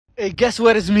Hey, guess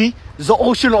where is me? The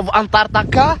ocean of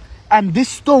Antarctica. And this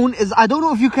stone is, I don't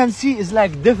know if you can see, is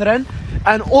like different.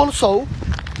 And also,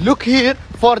 look here,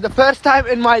 for the first time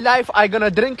in my life, I gonna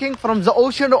drinking from the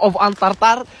ocean of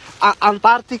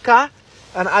Antarctica.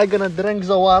 And I gonna drink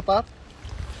the water.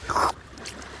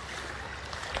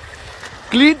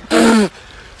 Clean.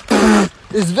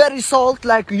 It's very salt,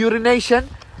 like urination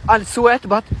and sweat,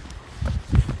 but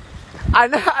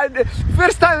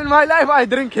first time in my life I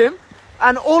drink him.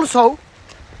 And also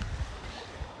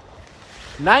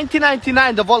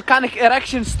 1999 the volcanic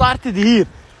eruption started here.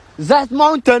 That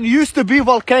mountain used to be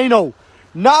volcano.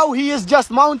 Now he is just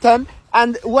mountain,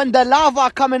 and when the lava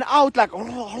coming out like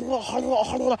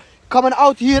coming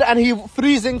out here and he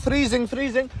freezing,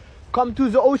 come to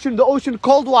the ocean,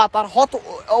 cold water, hot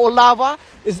or lava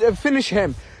is finish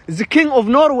him. The king of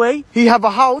Norway, he have a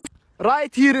house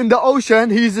right here in the ocean.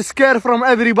 He's scared from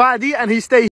everybody and he stay